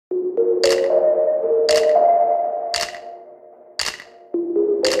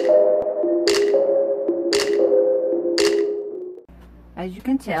As you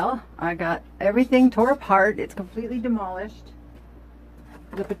can tell, I got everything tore apart. It's completely demolished.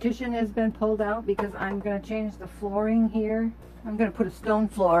 The partition has been pulled out because I'm going to change the flooring here. I'm going to put a stone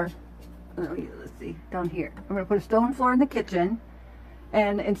floor. Let's see, down here. I'm going to put a stone floor in the kitchen.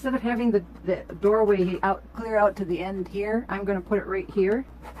 And instead of having the doorway clear out to the end here, I'm going to put it right here.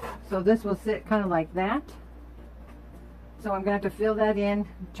 So this will sit kind of like that. So I'm going to have to fill that in,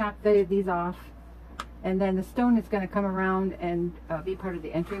 chop these off. And then the stone is going to come around and be part of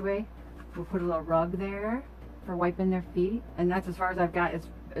the entryway. We'll put a little rug there for wiping their feet. And that's as far as I've got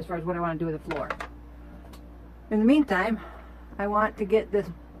as far as what I want to do with the floor. In the meantime, I want to get this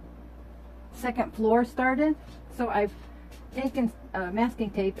second floor started. So I've taken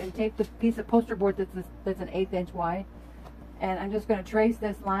masking tape and taped a piece of poster board that's an 1/8 inch wide. And I'm just going to trace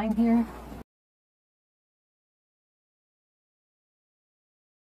this line here.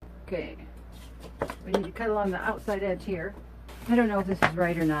 Okay. We need to cut along the outside edge here. I don't know if this is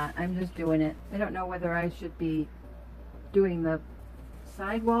right or not. I'm just doing it. I don't know whether I should be doing the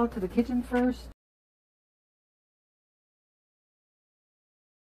side wall to the kitchen first.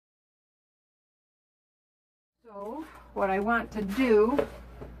 So what I want to do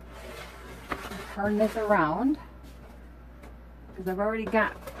is turn this around because I've already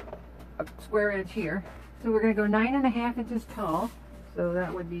got a square edge here. So we're going to go 9.5 inches tall. So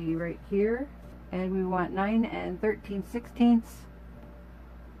that would be right here. And we want 9 13/16.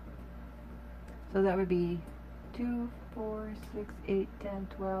 So that would be 2, 4, 6, 8, 10,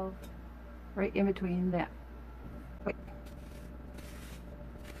 12, right in between that. Wait.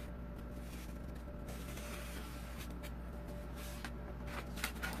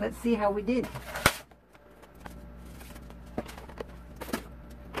 Let's see how we did.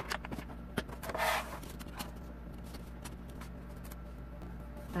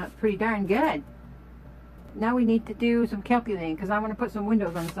 That's pretty darn good. Now we need to do some calculating because I want to put some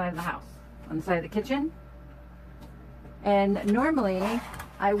windows on the side of the house, on the side of the kitchen. And normally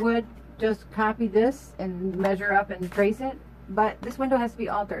I would just copy this and measure up and trace it, but this window has to be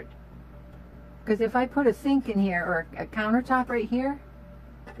altered. Because if I put a sink in here or a countertop right here,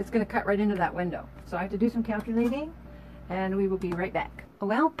 it's going to cut right into that window. So I have to do some calculating and we will be right back.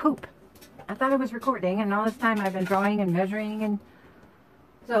 Well, poop. I thought I was recording and all this time I've been drawing and measuring, and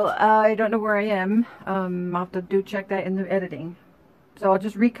so I don't know where I am. I'll have to check that in the editing. So I'll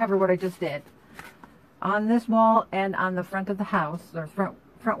just recover what I just did. On this wall and on the front of the house, or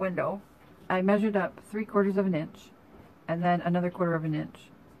front window, I measured up 3/4 of an inch and then another 1/4 of an inch.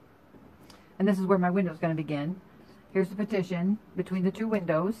 And this is where my window is going to begin. Here's the partition between the two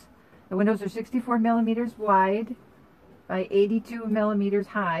windows. The windows are 64 millimeters wide by 82 millimeters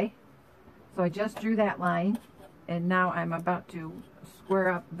high. So I just drew that line. And now I'm about to square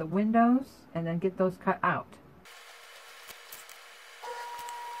up the windows and then get those cut out.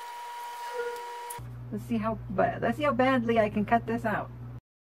 Let's see how badly I can cut this out.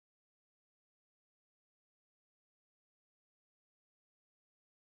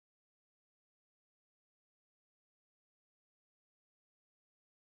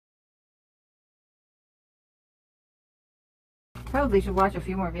 Probably should watch a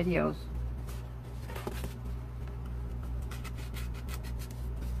few more videos.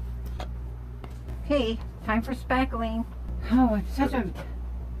 Okay, time for spackling. Oh, it's such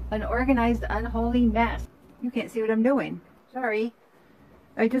an organized, unholy mess. You can't see what I'm doing. Sorry.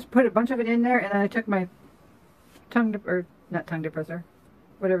 I just put a bunch of it in there and then I took my not tongue depressor,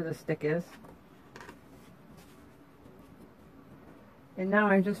 whatever the stick is. And now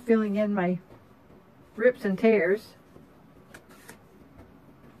I'm just filling in my rips and tears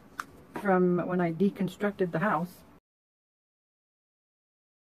from when I deconstructed the house.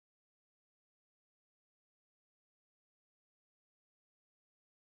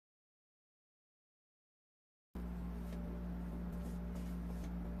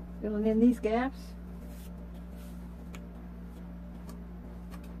 Filling in these gaps.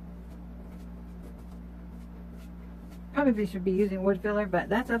 Probably should be using wood filler, but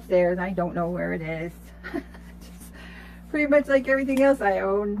that's upstairs. I don't know where it is. Just pretty much like everything else I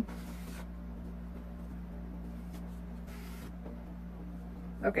own.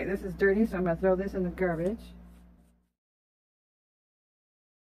 Okay, this is dirty, so I'm going to throw this in the garbage.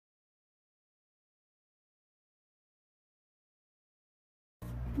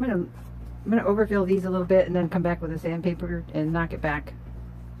 I'm gonna overfill these a little bit and then come back with a sandpaper and knock it back.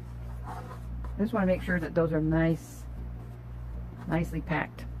 I just want to make sure that those are nicely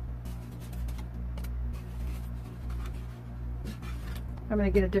packed. I'm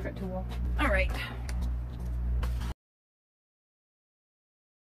gonna get a different tool. All right.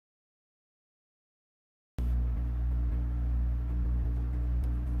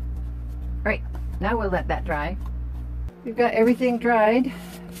 Now we'll let that dry. We've got everything dried.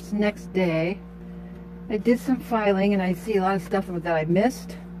 It's the next day. I did some filing and I see a lot of stuff that I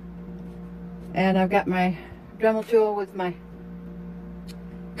missed. And I've got my Dremel tool with my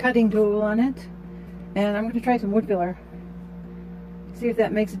cutting tool on it. And I'm going to try some wood filler. See if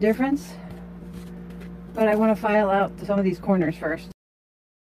that makes a difference. But I want to file out some of these corners first.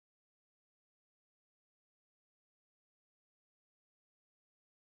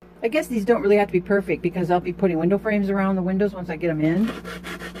 I guess these don't really have to be perfect because I'll be putting window frames around the windows once I get them in.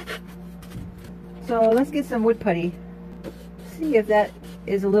 So let's get some wood putty. See if that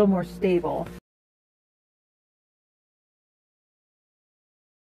is a little more stable.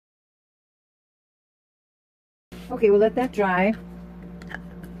 Okay, we'll let that dry.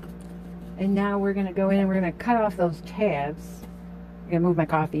 And now we're going to go in and we're going to cut off those tabs. I'm going to move my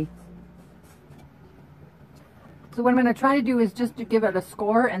coffee. So what I'm going to try to do is just to give it a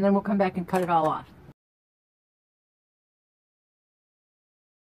score, and then we'll come back and cut it all off.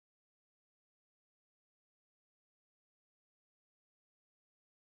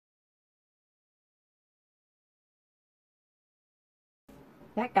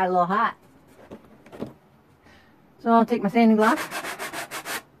 That got a little hot. So I'll take my sanding block.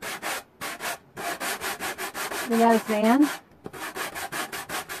 Get out of sand.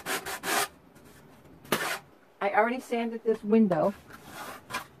 I already sanded this window.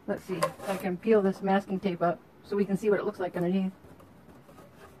 Let's see if I can peel this masking tape up so we can see what it looks like underneath.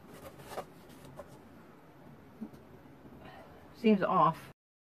 Seems off.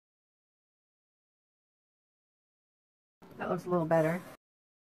 That looks a little better.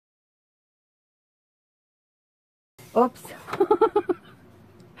 Oops.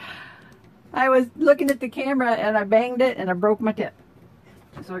 I was looking at the camera and I banged it and I broke my tip.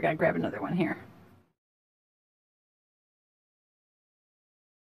 So we gotta grab another one here.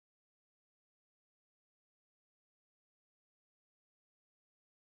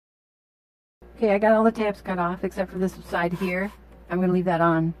 Okay, I got all the tabs cut off except for this side here. I'm going to leave that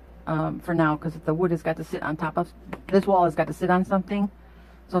on for now because the wood has got to sit on top of, this wall has got to sit on something.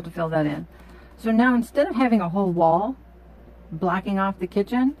 So I'll have to fill that in. So now instead of having a whole wall blocking off the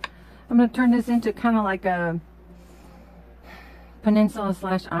kitchen, I'm going to turn this into kind of like a peninsula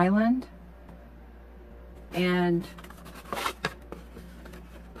slash island. And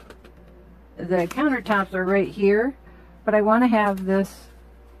the countertops are right here, but I want to have this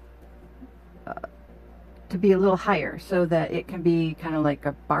to be a little higher so that it can be kind of like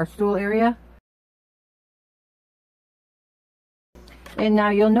a bar stool area. And now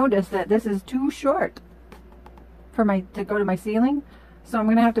you'll notice that this is too short for to go to my ceiling, so I'm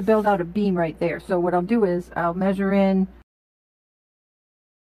going to have to build out a beam right there. So what I'll do is I'll measure in,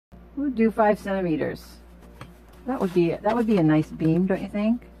 we'll do 5 centimeters. That would be a nice beam, don't you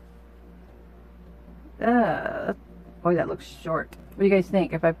think? Boy, that looks short. What do you guys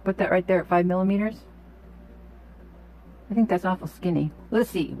think if I put that right there at 5 millimeters? I think that's awful skinny.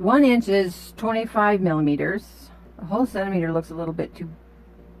 Let's see, 1 inch is 25 millimeters. A whole centimeter looks a little bit too...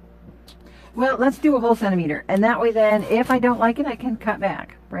 Well, let's do a whole centimeter. And that way then, if I don't like it, I can cut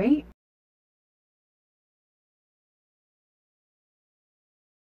back, right?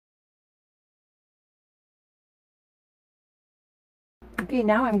 Okay,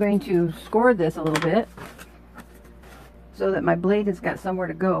 now I'm going to score this a little bit so that my blade has got somewhere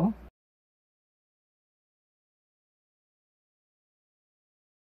to go.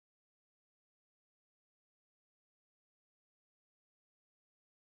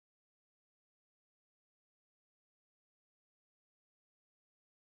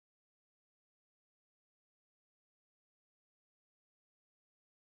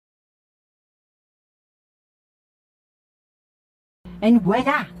 And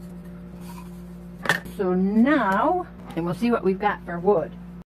voila! So now, and we'll see what we've got for wood.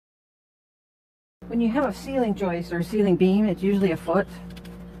 When you have a ceiling joist or a ceiling beam, it's usually a foot.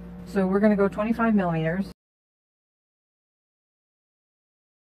 So we're going to go 25 millimeters.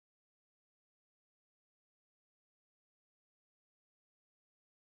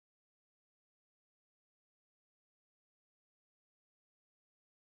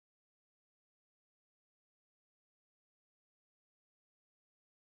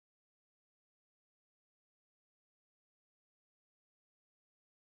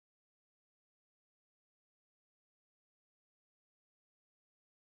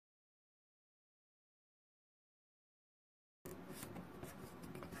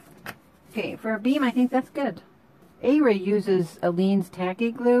 Okay, for a beam, I think that's good. A-Ray uses Aleene's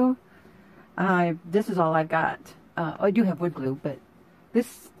tacky glue. This is all I've got. I do have wood glue, but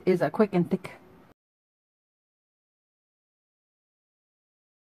this is a quick and thick.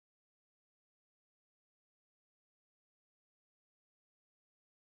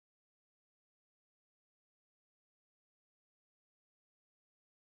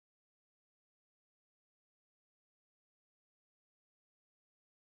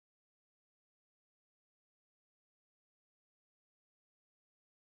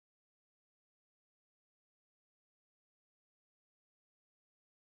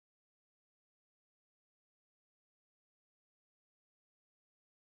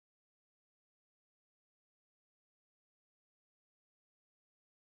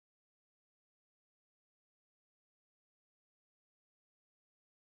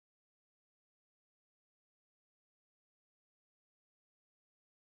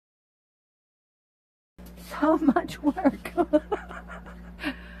 so much work.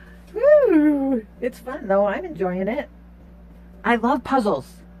 Woo. It's fun though. I'm enjoying it. I love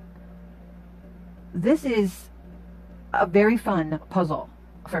puzzles. This is a very fun puzzle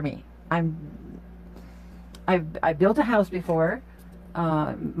for me. I've built a house before.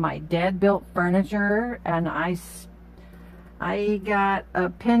 My dad built furniture, and I got a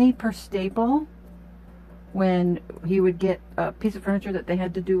penny per staple when he would get a piece of furniture that they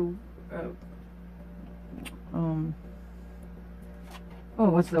had to do. Oh,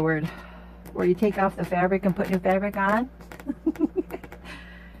 what's the word? Where you take off the fabric and put new fabric on.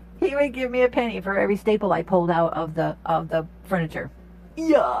 He would give me a penny for every staple I pulled out of the furniture.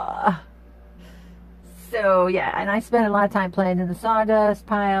 Yeah. So yeah, and I spent a lot of time playing in the sawdust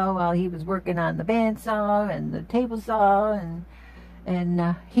pile while he was working on the bandsaw and the table saw,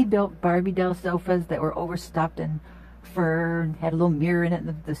 and he built Barbie doll sofas that were overstuffed in fur and had a little mirror in it,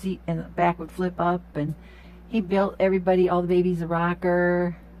 and the seat in the back would flip up, and he built everybody, all the babies, a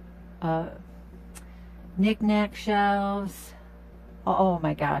rocker, knick-knack shelves. Oh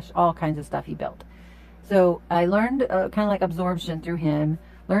my gosh, all kinds of stuff he built. So I learned kind of like absorption through him,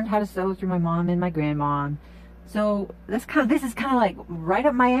 learned how to sew through my mom and my grandmom. So this is kind of like right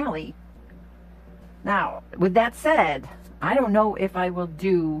up my alley. Now, with that said, I don't know if I will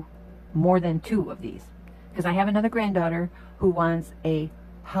do more than 2 of these, because I have another granddaughter who wants a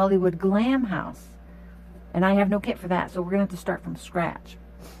Hollywood glam house, and I have no kit for that, so we're gonna have to start from scratch.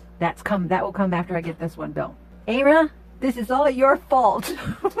 That will come after I get this one built. Ara, this is all your fault.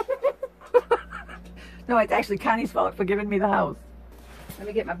 No, it's actually Connie's fault for giving me the house. Let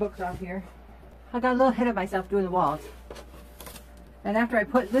me get my books off here. I got a little ahead of myself doing the walls. And after I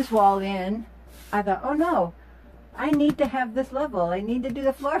put this wall in, I thought, oh no, I need to have this level. I need to do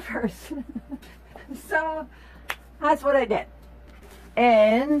the floor first. So that's what I did.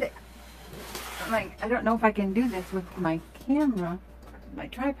 And I'm like, I don't know if I can do this with my camera. My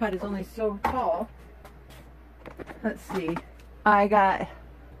tripod is only so tall. Let's see. I got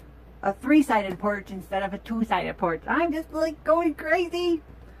a 3-sided porch instead of a 2-sided porch. I'm just like going crazy.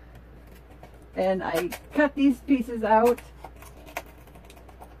 And I cut these pieces out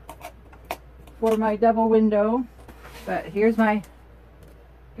for my double window. But here's my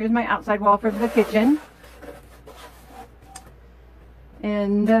outside wall for the kitchen.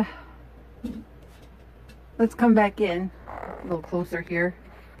 And let's come back in a little closer here.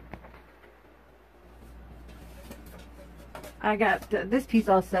 I got this piece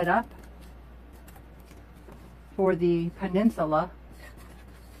all set up for the peninsula.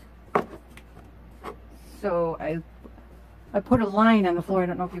 So I put a line on the floor. I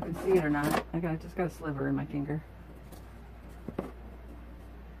don't know if you can see it or not. Just got a sliver in my finger.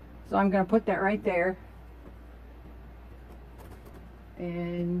 So I'm going to put that right there.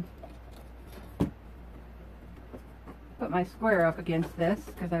 And put my square up against this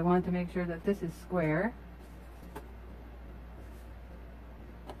because I want to make sure that this is square.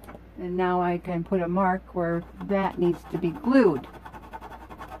 And now I can put a mark where that needs to be glued.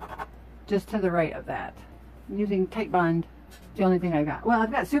 Just to the right of that. I'm using Tight Bond. It's the only thing I got. Well,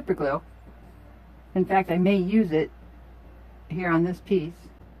 I've got super glue. In fact, I may use it here on this piece.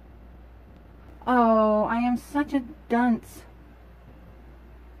 Oh, I am such a dunce.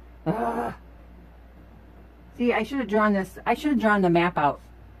 Ugh. See, I should have drawn this. I should have drawn the map out.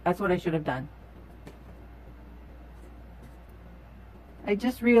 That's what I should have done. I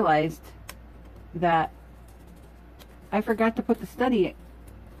just realized that I forgot to put the study in.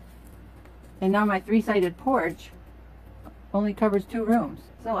 And now my 3-sided porch only covers 2 rooms.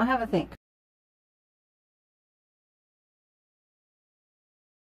 So I'll have a think.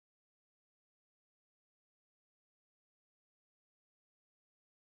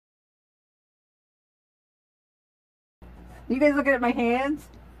 You guys looking at my hands?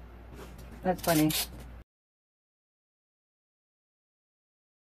 That's funny.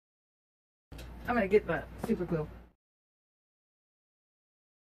 I'm gonna get the super glue.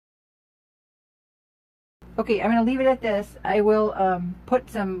 Okay, I'm gonna leave it at this. I will put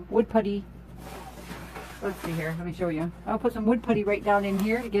some wood putty. Let's see here, let me show you. I'll put some wood putty right down in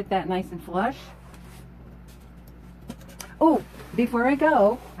here to get that nice and flush. Oh, before I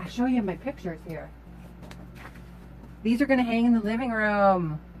go, I'll show you my pictures here. These are gonna hang in the living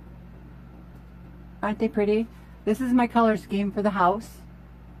room. Aren't they pretty? This is my color scheme for the house.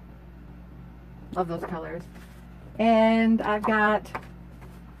 Love those colors. And I've got,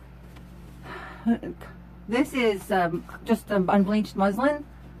 this is just unbleached muslin.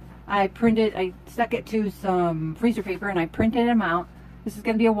 I stuck it to some freezer paper and I printed them out. This is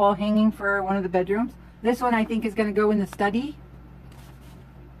going to be a wall hanging for one of the bedrooms. This one I think is going to go in the study.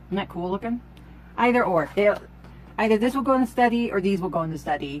 Isn't that cool looking? Either or. Either this will go in the study or these will go in the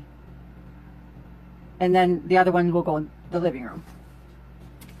study. And then the other one will go in the living room.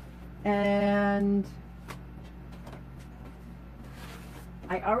 And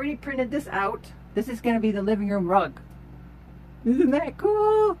I already printed this out. This is going to be the living room rug. Isn't that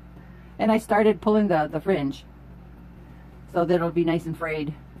cool? And I started pulling the fringe so that it'll be nice and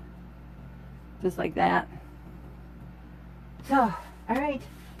frayed. Just like that. So, alright.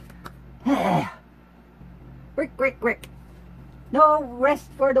 Brick, brick, brick. No rest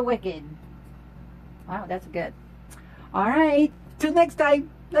for the wicked. Wow, that's good. Alright. Till next time.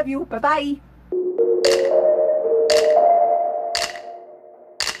 Love you. Bye-bye.